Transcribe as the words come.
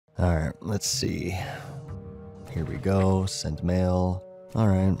Alright, let's see. Here we go, send mail.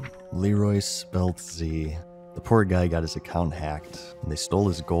 Alright, Leroyspeltz. The poor guy got his account hacked, and they stole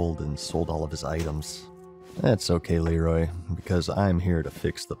his gold and sold all of his items. That's okay, Leroy, because I'm here to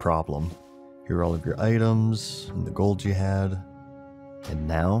fix the problem. Here are all of your items, and the gold you had. And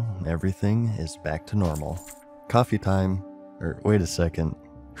now, everything is back to normal. Coffee time. Wait a second.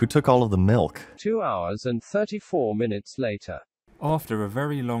 Who took all of the milk? 2 hours and 34 minutes later. After a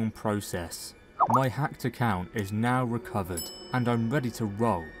very long process, my hacked account is now recovered, and I'm ready to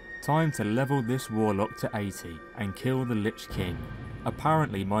roll. Time to level this warlock to 80 and kill the Lich King.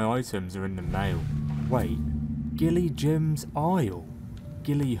 Apparently my items are in the mail. Wait, Gilly Jim's Isle?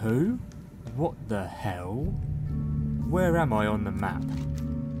 Gilly who? What the hell? Where am I on the map?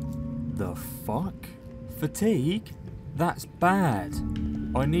 The fuck? Fatigue? That's bad.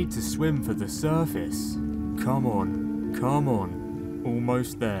 I need to swim for the surface. Come on, come on.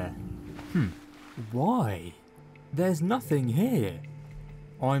 Almost there. Why? There's nothing here.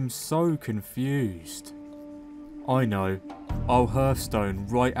 I'm so confused. I know. I'll Hearthstone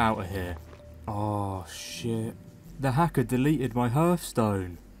right out of here. Oh shit. The hacker deleted my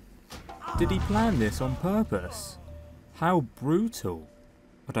Hearthstone. Did he plan this on purpose? How brutal.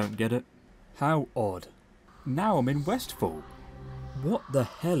 I don't get it. How odd. Now I'm in Westfall. What the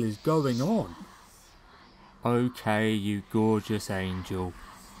hell is going on? Okay, you gorgeous angel.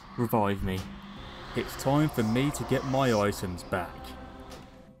 Revive me. It's time for me to get my items back.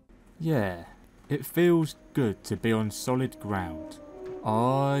 Yeah, it feels good to be on solid ground.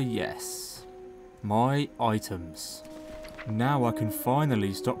 Ah yes, my items. Now I can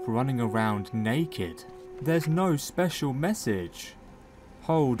finally stop running around naked. There's no special message.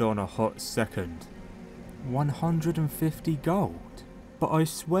 Hold on a hot second. 150 gold? But I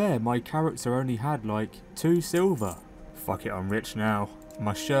swear my character only had like 2 silver. Fuck it, I'm rich now.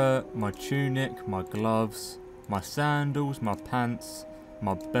 My shirt, my tunic, my gloves, my sandals, my pants,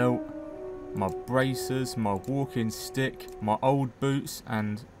 my belt, my braces, my walking stick, my old boots,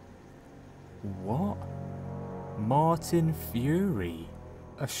 and... what? Martin Fury.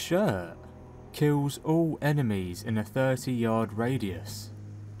 A shirt. Kills all enemies in a 30-yard radius.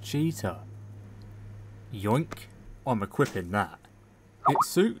 Cheetah. Yoink. I'm equipping that. It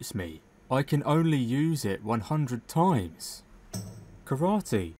suits me. I can only use it 100 times.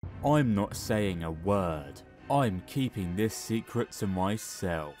 Karate. I'm not saying a word. I'm keeping this secret to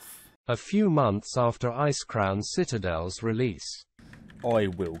myself. A few months after Icecrown Citadel's release. I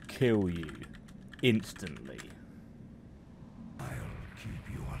will kill you. Instantly. I'll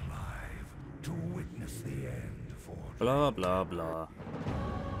keep you alive to witness the end for... Blah blah blah.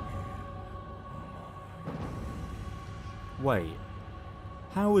 Wait.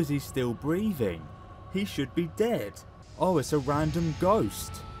 How is he still breathing? He should be dead. Oh, it's a random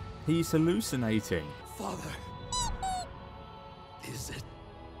ghost. He's hallucinating. Father, is it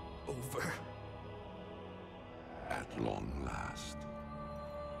over? At long last.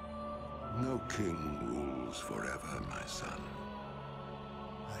 No king rules forever, my son.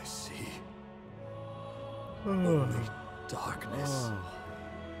 I see. Only darkness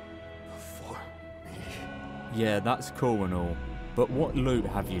before me. Yeah, that's cool and all. But what loot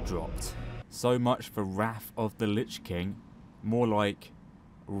have you dropped? So much for Wrath of the Lich King. More like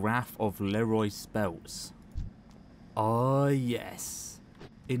Wrath of Leroyspeltz. Ah yes.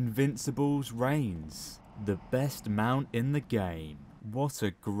 Invincible's Reigns. The best mount in the game. What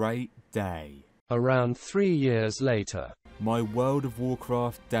a great day. Around 3 years later. My World of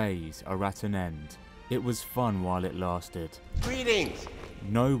Warcraft days are at an end. It was fun while it lasted. Greetings!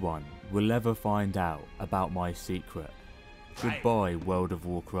 No one will ever find out about my secret. Goodbye, World of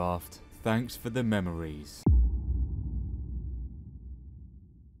Warcraft. Thanks for the memories.